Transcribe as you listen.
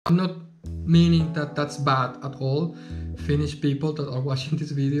I'm not meaning that that's bad at all. Finnish people that are watching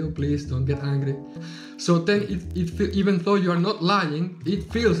this video, please don't get angry. So then even though you are not lying,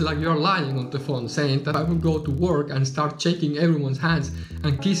 it feels like you are lying on the phone, saying that I will go to work and start shaking everyone's hands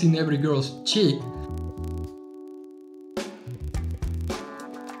and kissing every girl's cheek.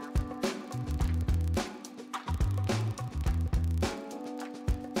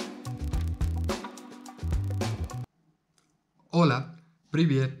 Hola,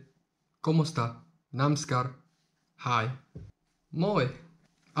 привет, ¿cómo está? Namaskar, hi. Moi,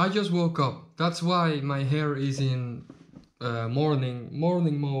 I just woke up. That's why my hair is in morning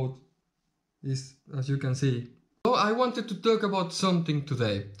mode, as you can see. So I wanted to talk about something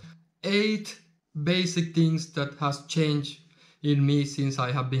today. 8 basic things that has changed in me since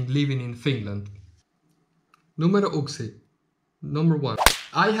I have been living in Finland. Number 1.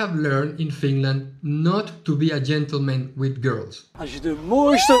 I have learned in Finland not to be a gentleman with girls. Als je de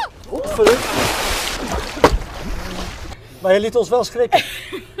mooiste opvulling. Maar je liet ons wel schrikken.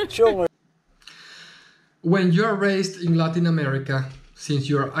 Jongen. When you're raised in Latin America, since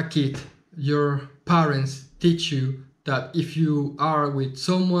you're a kid, your parents teach you that if you are with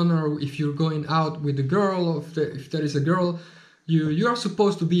someone or if you're going out with a girl or if there is a girl, you are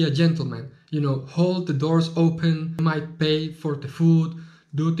supposed to be a gentleman. You know, hold the doors open, you might pay for the food,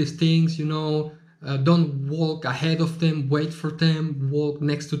 do these things, you know, don't walk ahead of them, wait for them, walk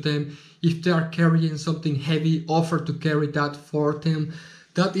next to them. If they are carrying something heavy, offer to carry that for them.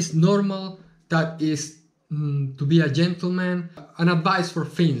 That is normal, that is to be a gentleman. An advice for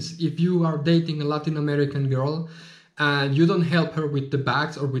Finns: if you are dating a Latin American girl and you don't help her with the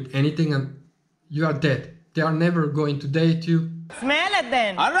bags or with anything, and you are dead. They are never going to date you. Smell it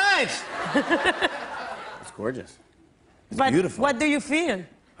then. All right. It's gorgeous. It's But beautiful. what do you feel?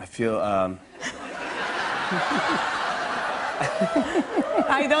 I feel,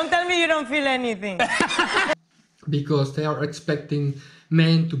 Don't tell me you don't feel anything. Because they are expecting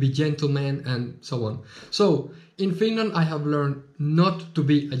men to be gentlemen and so on. So in Finland I have learned not to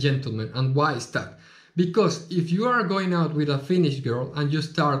be a gentleman. And why is that? Because if you are going out with a Finnish girl and you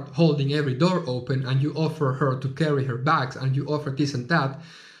start holding every door open and you offer her to carry her bags and you offer this and that,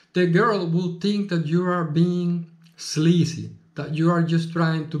 the girl will think that you are being sleazy, that you are just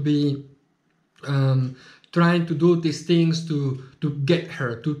trying to be trying to do these things to get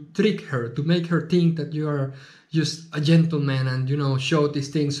her, to trick her, to make her think that you are just a gentleman and, you know, show these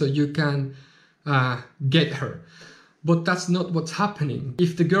things so you can get her. But that's not what's happening.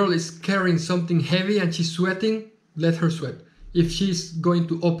 If the girl is carrying something heavy and she's sweating, let her sweat. If she's going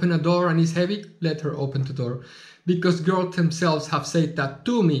to open a door and it's heavy, let her open the door. Because girls themselves have said that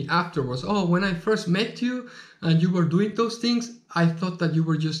to me afterwards. Oh, when I first met you and you were doing those things, I thought that you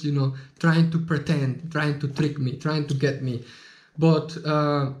were just, you know, trying to pretend, trying to trick me, trying to get me. But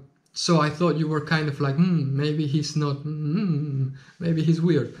so I thought you were kind of like, maybe he's not, maybe he's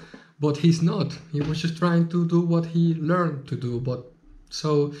weird. But he's not. He was just trying to do what he learned to do. But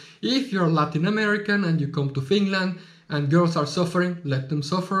so if you're Latin American and you come to Finland and girls are suffering, let them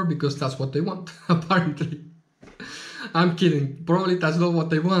suffer because that's what they want, apparently. I'm kidding. Probably that's not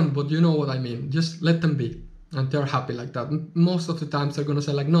what they want, but you know what I mean. Just let them be. And they're happy like that. Most of the times they're gonna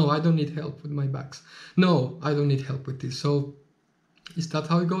say like, no, I don't need help with my bags. No, I don't need help with this. So is that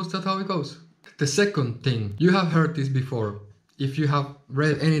how it goes? That's how it goes. The second thing, you have heard this before if you have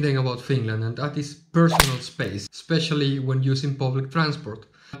read anything about Finland, and that is personal space, especially when using public transport.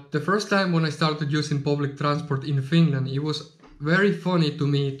 The first time when I started using public transport in Finland, it was very funny to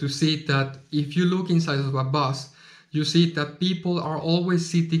me to see that if you look inside of a bus, you see that people are always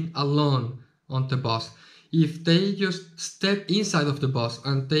sitting alone on the bus. If they just step inside of the bus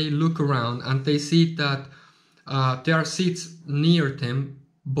and they look around and they see that there are seats near them,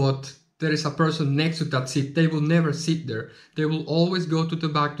 but there is a person next to that seat, they will never sit there. They will always go to the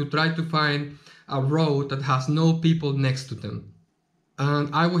back to try to find a row that has no people next to them.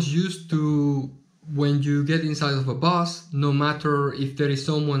 And I was used to, when you get inside of a bus, no matter if there is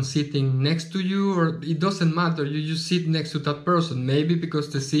someone sitting next to you or it doesn't matter, you just sit next to that person. Maybe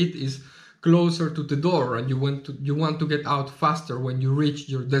because the seat is closer to the door and you want to get out faster when you reach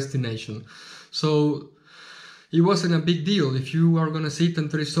your destination. So it wasn't a big deal. If you are gonna sit and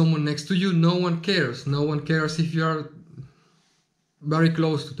there is someone next to you, no one cares. No one cares if you are very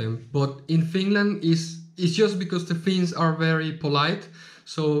close to them. But in Finland, it's just because the Finns are very polite.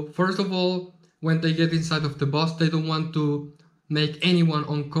 So first of all, when they get inside of the bus, they don't want to make anyone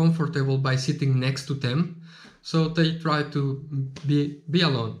uncomfortable by sitting next to them. So they try to be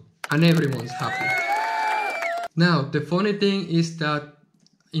alone and everyone's happy. Now, the funny thing is that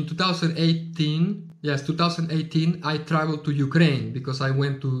in 2018, yes, 2018, I traveled to Ukraine because I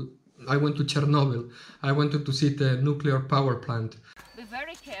went to Chernobyl. I wanted to see the nuclear power plant. Be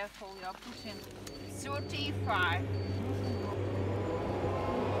very careful, you're pushing 35.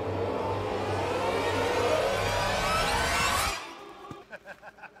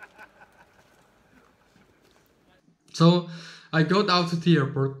 So I got out of the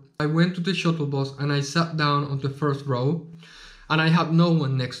airport, I went to the shuttle bus and I sat down on the first row and I had no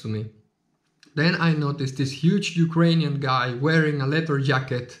one next to me. Then I noticed this huge Ukrainian guy wearing a leather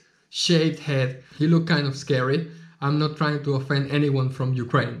jacket, shaved head. He looked kind of scary. I'm not trying to offend anyone from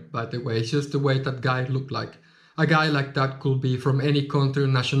Ukraine, by the way. It's just the way that guy looked like. A guy like that could be from any country or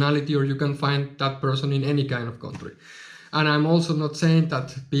nationality, or you can find that person in any kind of country. And I'm also not saying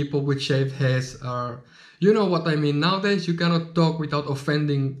that people with shaved heads are... You know what I mean. Nowadays, you cannot talk without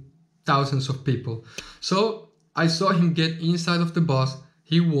offending thousands of people. So I saw him get inside of the bus.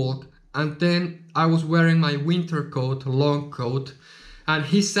 He walked, and then I was wearing my winter coat, long coat, and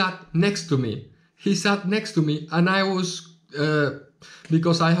he sat next to me. He sat next to me, and I was,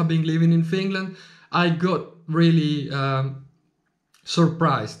 because I have been living in Finland, I got really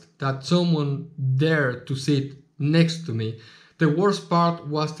surprised that someone dared to sit next to me. The worst part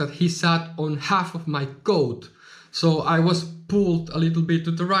was that he sat on half of my coat, so I was pulled a little bit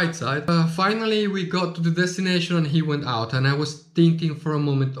to the right side. Finally we got to the destination and he went out, and I was thinking for a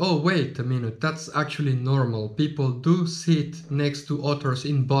moment, oh wait a minute, that's actually normal. People do sit next to others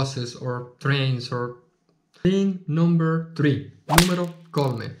in buses or trains. Or thing number 3, numero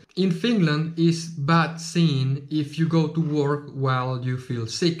 3. In Finland, it's bad seen if you go to work while you feel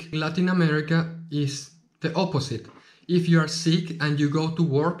sick. In Latin America is the opposite. If you are sick and you go to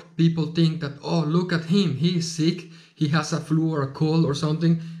work, people think that, oh, look at him, he is sick, he has a flu or a cold or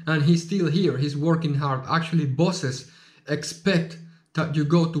something, and he's still here, he's working hard. Actually, bosses expect that you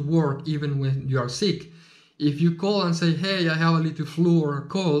go to work even when you are sick. If you call and say, hey, I have a little flu or a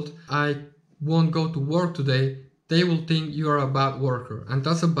cold, I won't go to work today, they will think you are a bad worker. And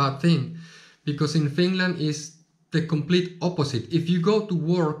that's a bad thing, because in Finland is the complete opposite. If you go to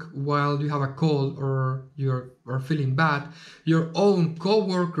work while you have a cold or you're feeling bad, your own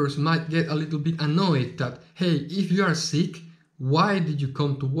co-workers might get a little bit annoyed that, hey, if you are sick, why did you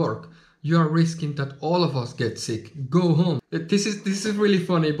come to work? You are risking that all of us get sick. Go home. This is really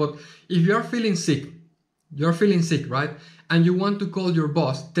funny, but if you are feeling sick, you're feeling sick, right? And you want to call your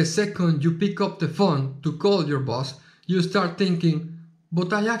boss, the second you pick up the phone to call your boss, you start thinking,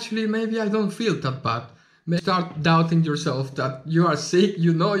 but maybe I don't feel that bad. Start doubting yourself that you are sick,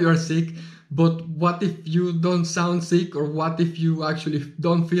 you know you are sick, but what if you don't sound sick, or what if you actually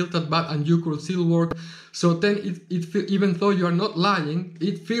don't feel that bad and you could still work? So then even though you are not lying,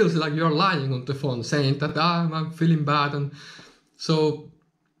 it feels like you are lying on the phone, saying that I'm feeling bad. And so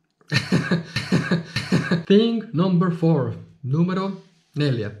thing number 4, numero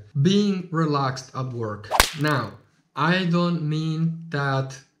 4, being relaxed at work. Now, I don't mean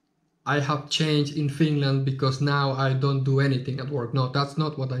that I have changed in Finland because now I don't do anything at work. No, that's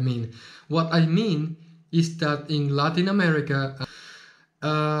not what I mean. What I mean is that in Latin America,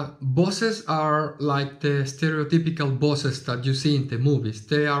 bosses are like the stereotypical bosses that you see in the movies.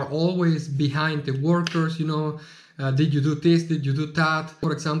 They are always behind the workers, you know. Did you do this? Did you do that?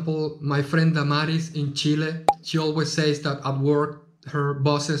 For example, my friend Damaris in Chile, she always says that at work, her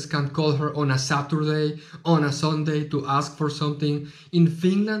bosses can call her on a Saturday, on a Sunday to ask for something. In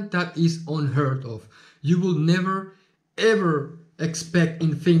Finland, that is unheard of. You will never, ever expect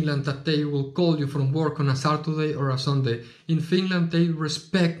in Finland that they will call you from work on a Saturday or a Sunday. In Finland, they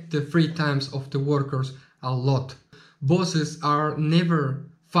respect the free times of the workers a lot. Bosses are never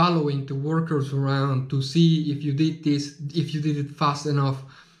following the workers around to see if you did this, if you did it fast enough.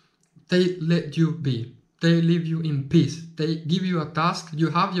 They let you be. They leave you in peace. They give you a task,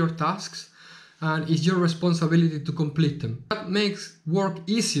 you have your tasks, and it's your responsibility to complete them. That makes work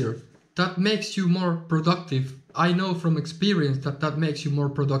easier. That makes you more productive. I know from experience that makes you more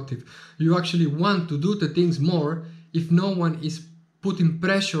productive. You actually want to do the things more if no one is putting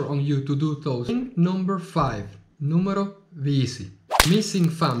pressure on you to do those. Thing number 5, numero 5,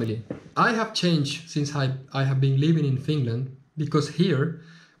 missing family. I have changed since I have been living in Finland, because here,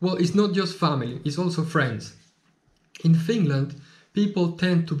 well, it's not just family, it's also friends. In Finland, people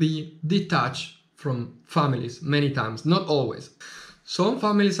tend to be detached from families many times, not always. Some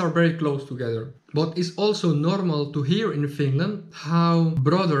families are very close together, but it's also normal to hear in Finland how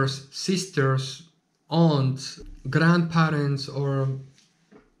brothers, sisters, aunts, grandparents, or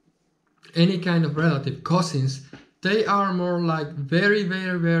any kind of relative, cousins, they are more like very,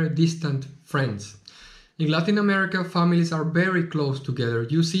 very, very distant friends. In Latin America, families are very close together.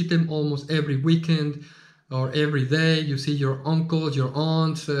 You see them almost every weekend or every day. You see your uncles, your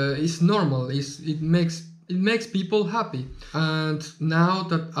aunts. It's normal. It makes people happy. And now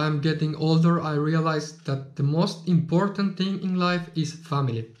that I'm getting older, I realize that the most important thing in life is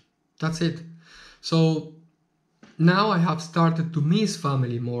family. That's it. So now I have started to miss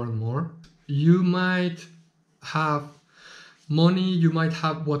family more and more. You might have money, you might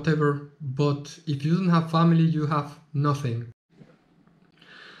have whatever, but if you don't have family, you have nothing.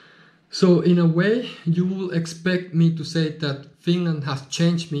 So in a way, you will expect me to say that Finland has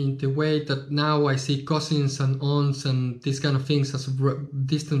changed me in the way that now I see cousins and aunts and these kind of things as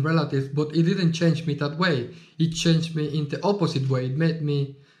distant relatives, but it didn't change me that way. It changed me in the opposite way. It made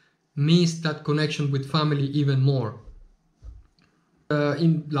me miss that connection with family even more.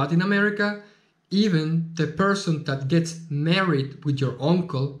 In Latin America, even the person that gets married with your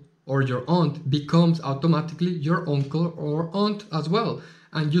uncle or your aunt becomes automatically your uncle or aunt as well,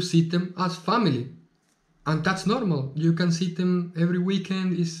 and you see them as family, and that's normal. You can see them every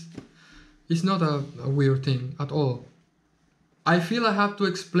weekend. It's not a weird thing at all. I feel I have to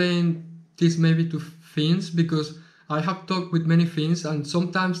explain this maybe to Finns, because I have talked with many Finns and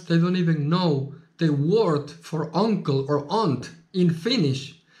sometimes they don't even know the word for uncle or aunt in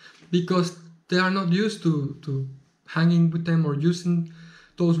Finnish, because they are not used to hanging with them or using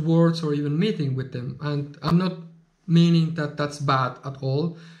those words or even meeting with them. And I'm not meaning that that's bad at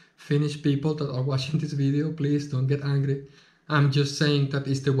all. Finnish people that are watching this video, please don't get angry. I'm just saying that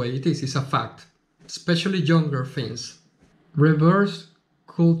is the way it is. It's a fact. Especially younger Finns. Reverse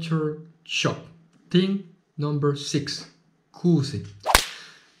culture shock. Thing number 6. Kuusi.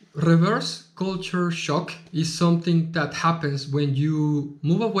 Reverse culture shock is something that happens when you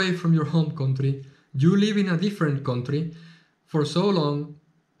move away from your home country, you live in a different country for so long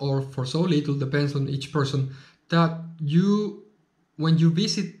or for so little, depends on each person, that when you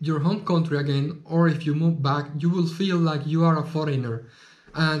visit your home country again, or if you move back, you will feel like you are a foreigner.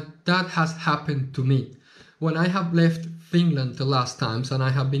 And that has happened to me. When I have left Finland the last times and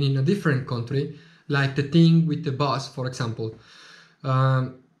I have been in a different country, like the thing with the bus, for example,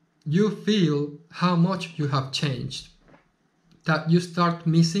 you feel how much you have changed. That you start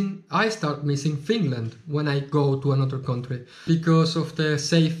missing, I start missing Finland when I go to another country, because of the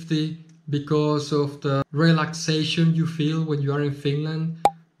safety, because of the relaxation you feel when you are in Finland.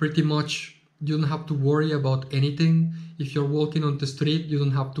 Pretty much you don't have to worry about anything. If you're walking on the street, you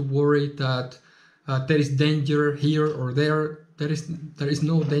don't have to worry that there is danger here or there. There is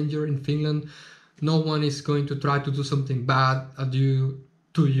no danger in Finland. No one is going to try to do something bad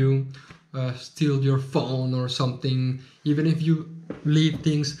to you, steal your phone or something. Even if you leave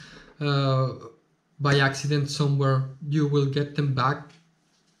things by accident somewhere, you will get them back.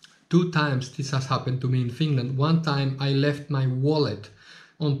 2 times this has happened to me in Finland. One time I left my wallet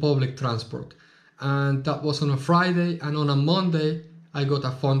on public transport, and that was on a Friday, and on a Monday I got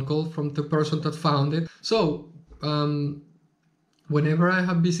a phone call from the person that found it. So whenever I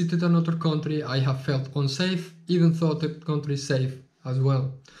have visited another country, I have felt unsafe, even though the country is safe as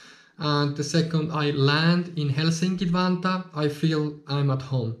well. And the second I land in Helsinki, Vantaa, I feel I'm at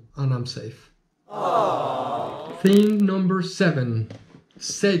home and I'm safe. Aww. Thing number 7.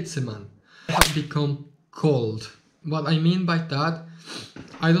 7. I have become cold. What I mean by that,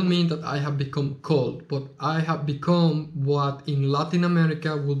 I don't mean that I have become cold, but I have become what in Latin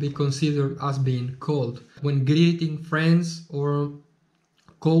America would be considered as being cold. When greeting friends or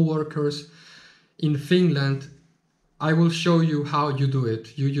co-workers in Finland, I will show you how you do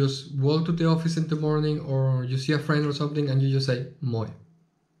it. You just walk to the office in the morning, or you see a friend or something and you just say moi.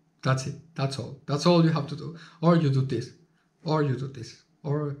 That's it. That's all. That's all you have to do. Or you do this, or you do this,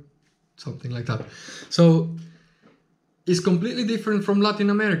 or something like that. So it's completely different from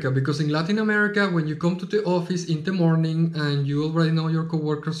Latin America, because in Latin America, when you come to the office in the morning and you already know your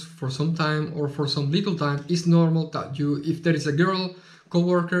coworkers for some time or for some little time, it's normal that you, if there is a girl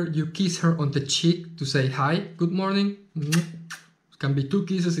co-worker, you kiss her on the cheek to say hi, good morning. It can be 2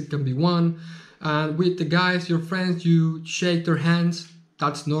 kisses, it can be 1. And with the guys, your friends, you shake their hands.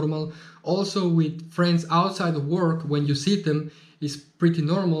 That's normal. Also with friends outside of work, when you see them, it's pretty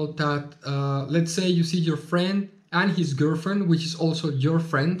normal that, let's say you see your friend and his girlfriend, which is also your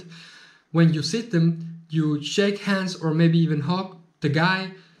friend. When you see them, you shake hands or maybe even hug the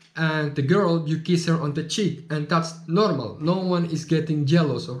guy, and the girl, you kiss her on the cheek, and that's normal. No one is getting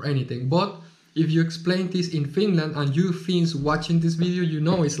jealous or anything. But if you explain this in Finland, and you Finns watching this video, you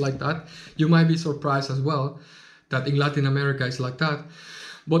know it's like that. You might be surprised as well that in Latin America it's like that.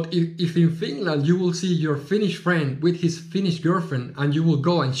 But if in Finland you will see your Finnish friend with his Finnish girlfriend and you will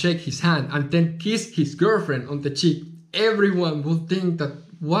go and shake his hand and then kiss his girlfriend on the cheek, everyone will think that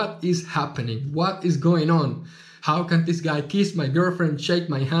what is happening? What is going on? How can this guy kiss my girlfriend, shake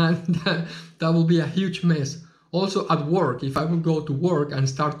my hand? That will be a huge mess. Also at work, if I would go to work and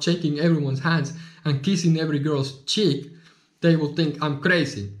start shaking everyone's hands and kissing every girl's cheek, they will think I'm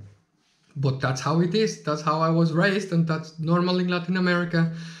crazy. But that's how it is. That's how I was raised, and that's normal in Latin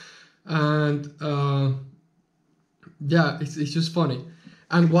America. And yeah, it's just funny.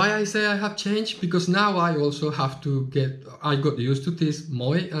 And why I say I have changed? Because now I also have to I got used to this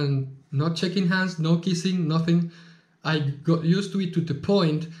moi and not shaking hands, no kissing, nothing. I got used to it to the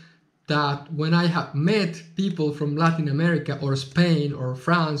point that when I have met people from Latin America or Spain or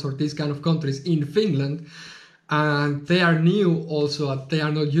France or these kind of countries in Finland, and they are new also, they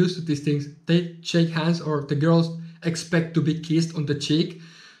are not used to these things, they shake hands or the girls expect to be kissed on the cheek.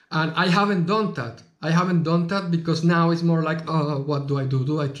 And I haven't done that. I haven't done that because now it's more like, oh, what do I do?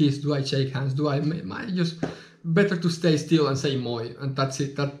 Do I kiss? Do I shake hands? Do I just better to stay still and say moi, and that's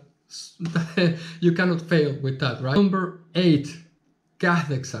it. You cannot fail with that, right? Number 8,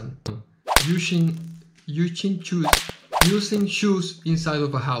 8. Using shoes inside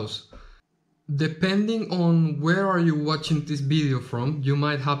of a house. Depending on where are you watching this video from, you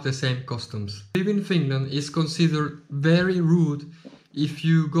might have the same customs. Living in Finland is considered very rude if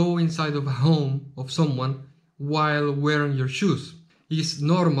you go inside of a home of someone while wearing your shoes. It's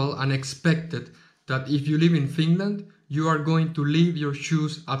normal and expected that if you live in Finland, you are going to leave your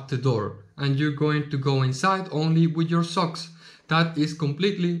shoes at the door and you're going to go inside only with your socks. That is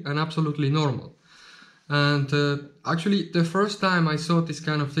completely and absolutely normal. And actually the first time I saw this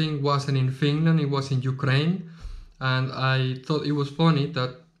kind of thing wasn't in Finland, it was in Ukraine. And I thought it was funny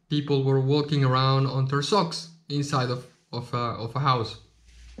that people were walking around on their socks inside of a house.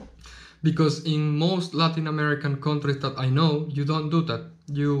 Because in most Latin American countries that I know, you don't do that.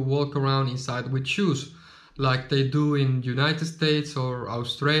 You walk around inside with shoes, like they do in United States or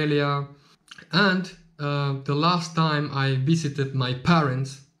Australia. And the last time I visited my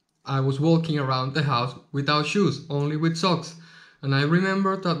parents, I was walking around the house without shoes, only with socks. And I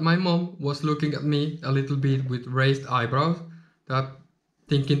remember that my mom was looking at me a little bit with raised eyebrows,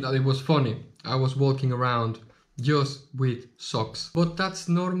 thinking that it was funny. I was walking around just with socks. But that's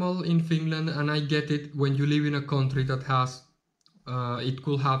normal in Finland, and I get it. When you live in a country that has, it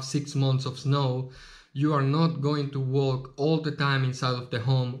could have 6 months of snow, you are not going to walk all the time inside of the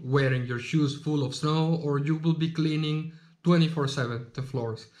home wearing your shoes full of snow, or you will be cleaning 24/7 the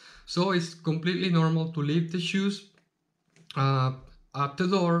floors. So it's completely normal to leave the shoes at the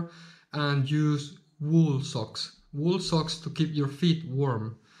door and use wool socks to keep your feet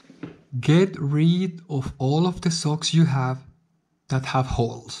warm. Get rid of all of the socks you have that have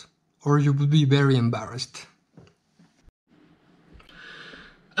holes, or you will be very embarrassed.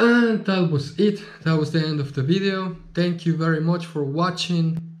 And that was it. That was the end of the video. Thank you very much for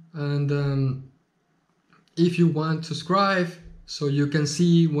watching. And if you want, subscribe so you can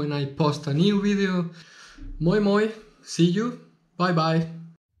see when I post a new video. Moi moi. See you. Bye bye.